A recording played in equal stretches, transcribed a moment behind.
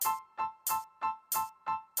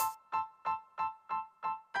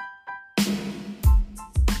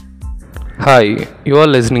Hi, you are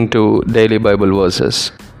listening to Daily Bible Verses,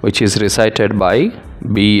 which is recited by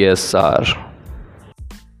BSR.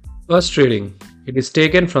 First reading. It is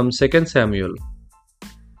taken from 2 Samuel,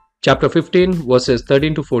 chapter 15, verses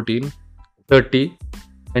 13 to 14, 30,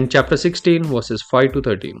 and chapter 16, verses 5 to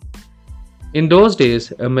 13. In those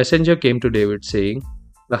days, a messenger came to David, saying,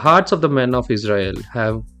 "The hearts of the men of Israel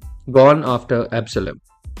have gone after Absalom."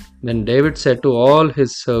 Then David said to all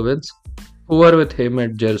his servants who were with him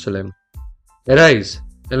at Jerusalem, "Arise,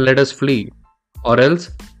 and let us flee, or else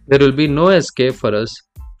there will be no escape for us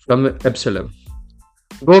from Absalom.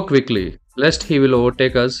 Go quickly, lest he will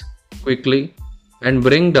overtake us quickly and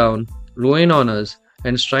bring down ruin on us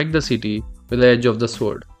and strike the city with the edge of the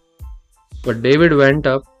sword." But David went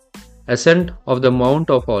up ascent of the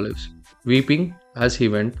Mount of Olives, weeping as he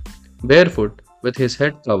went, barefoot, with his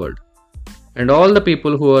head covered. And all the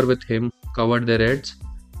people who were with him covered their heads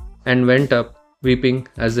and went up, weeping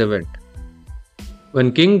as they went. When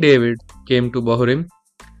King David came to Bahurim,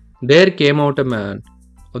 there came out a man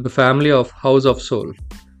of the family of house of Saul,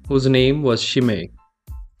 whose name was Shimei,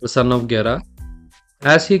 the son of Gera.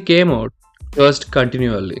 As he came out, cursed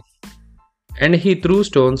continually. And he threw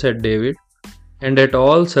stones at David and at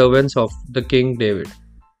all servants of the king David.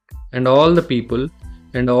 And all the people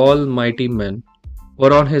and all mighty men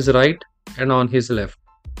were on his right and on his left.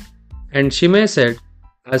 And Shimei said,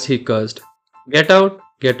 as he cursed, get out,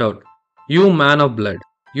 you man of blood,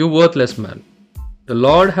 you worthless man. The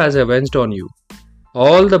Lord has avenged on you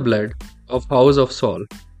all the blood of house of Saul,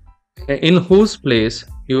 in whose place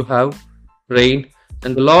you have reigned,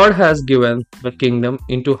 and the Lord has given the kingdom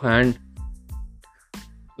into hand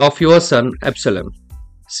of your son Absalom.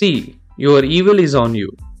 See, your evil is on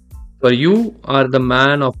you, for you are the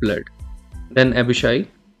man of blood. Then Abishai,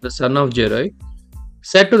 the son of Zeruiah,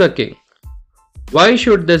 said to the king, "Why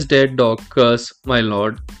should this dead dog curse my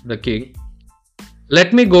lord, the king?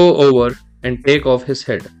 Let me go over and take off his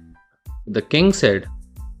head." The king said,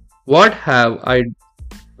 "What have I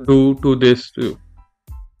do to this to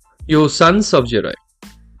you sons of Zeruiah?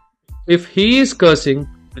 If he is cursing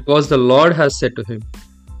because the Lord has said to him,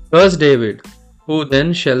 'Curse David,' who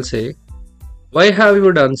then shall say, 'Why have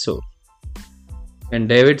you done so?'"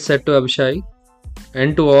 And David said to Abishai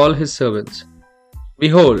and to all his servants,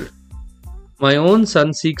 "Behold, my own son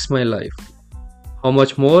seeks my life. How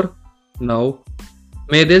much more now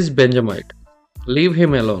may this Benjamite leave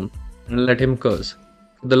him alone and let him curse?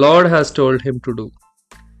 The Lord has told him to do.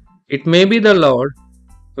 It may be the Lord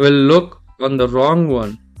will look on the wrong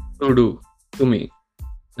one to do to me,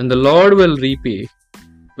 and the Lord will repay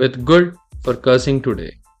with good for cursing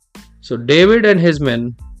today." So David and his men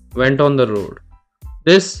went on the road.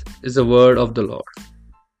 This is the word of the Lord.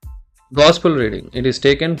 Gospel reading. It is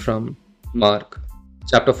taken from Mark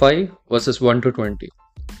chapter 5 verses 1 to 20.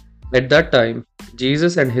 At that time,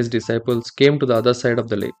 Jesus and his disciples came to the other side of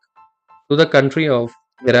the lake, to the country of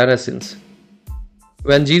Gerasenes.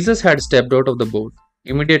 When Jesus had stepped out of the boat,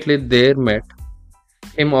 immediately there met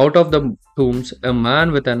him out of the tombs a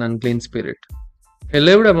man with an unclean spirit. He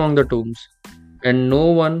lived among the tombs, and no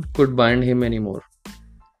one could bind him anymore,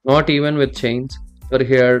 not even with chains, for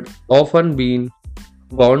he had often been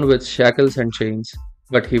bound with shackles and chains.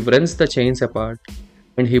 But he wrenched the chains apart,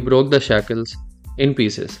 and he broke the shackles in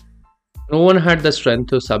pieces. No one had the strength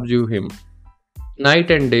to subdue him.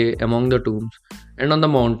 Night and day among the tombs and on the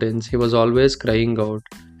mountains he was always crying out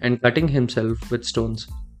and cutting himself with stones.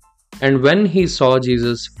 And when he saw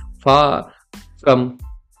Jesus far from,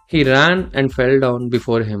 he ran and fell down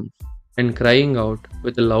before him, and crying out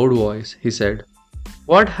with a loud voice, he said,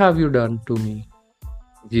 "What have you done to me,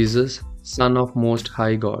 Jesus, Son of Most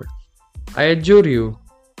High God? I adjure you,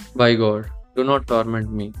 by God, do not torment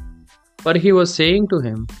me." For he was saying to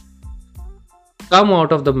him, "Come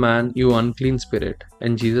out of the man, you unclean spirit."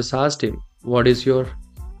 And Jesus asked him, "What is your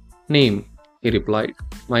name?" He replied,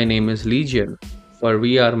 "My name is Legion, for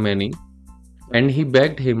we are many." And he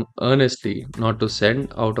begged him earnestly not to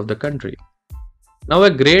send out of the country. Now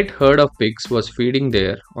a great herd of pigs was feeding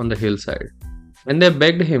there on the hillside. And they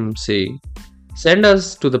begged him, saying, "Send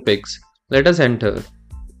us to the pigs, let us enter."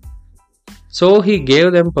 So he gave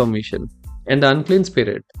them permission, and the unclean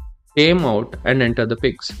spirit came out and entered the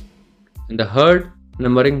pigs. And the herd,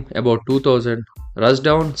 numbering about 2,000, rushed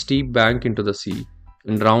down steep bank into the sea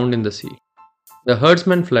and drowned in the sea. The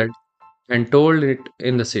herdsmen fled and told it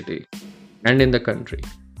in the city and in the country.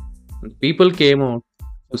 And people came out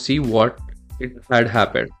to see what it had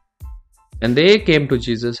happened. And they came to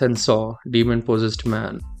Jesus and saw demon-possessed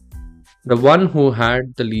man, the one who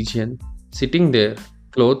had the legion, sitting there,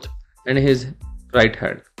 clothed, and his right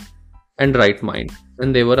hand and right mind,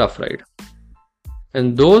 and they were afraid.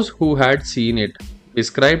 And those who had seen it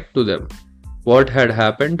described to them what had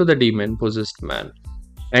happened to the demon possessed man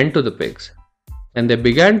and to the pigs. And they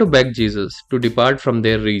began to beg Jesus to depart from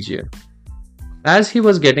their region. As he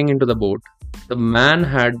was getting into the boat, the man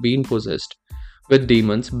had been possessed with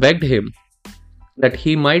demons begged him that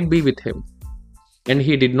he might be with him. And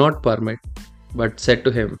he did not permit, but said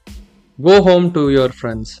to him, "Go home to your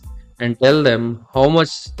friends and tell them how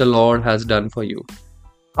much the Lord has done for you,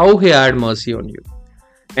 how he had mercy on you."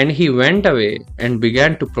 And he went away and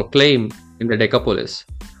began to proclaim in the Decapolis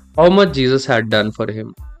how much Jesus had done for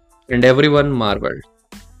him, and everyone marveled.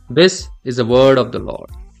 This is the word of the Lord.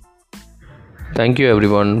 Thank you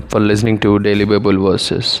everyone for listening to Daily Bible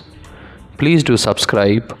Verses. Please do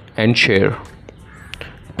subscribe and share.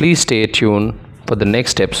 Please stay tuned for the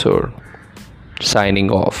next episode. Signing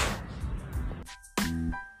off.